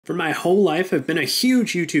For my whole life, I've been a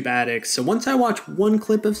huge YouTube addict, so once I watch one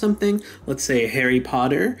clip of something, let's say Harry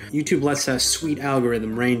Potter, YouTube lets that sweet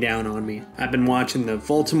algorithm rain down on me. I've been watching the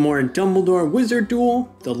Voldemort and Dumbledore wizard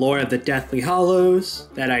duel, the lore of the Deathly Hallows,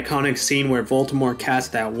 that iconic scene where Voldemort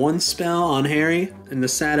cast that one spell on Harry, and the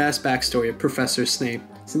sad-ass backstory of Professor Snape.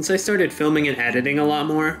 Since I started filming and editing a lot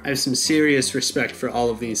more, I have some serious respect for all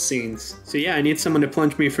of these scenes. So yeah, I need someone to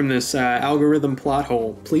plunge me from this algorithm plot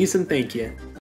hole. Please and thank you.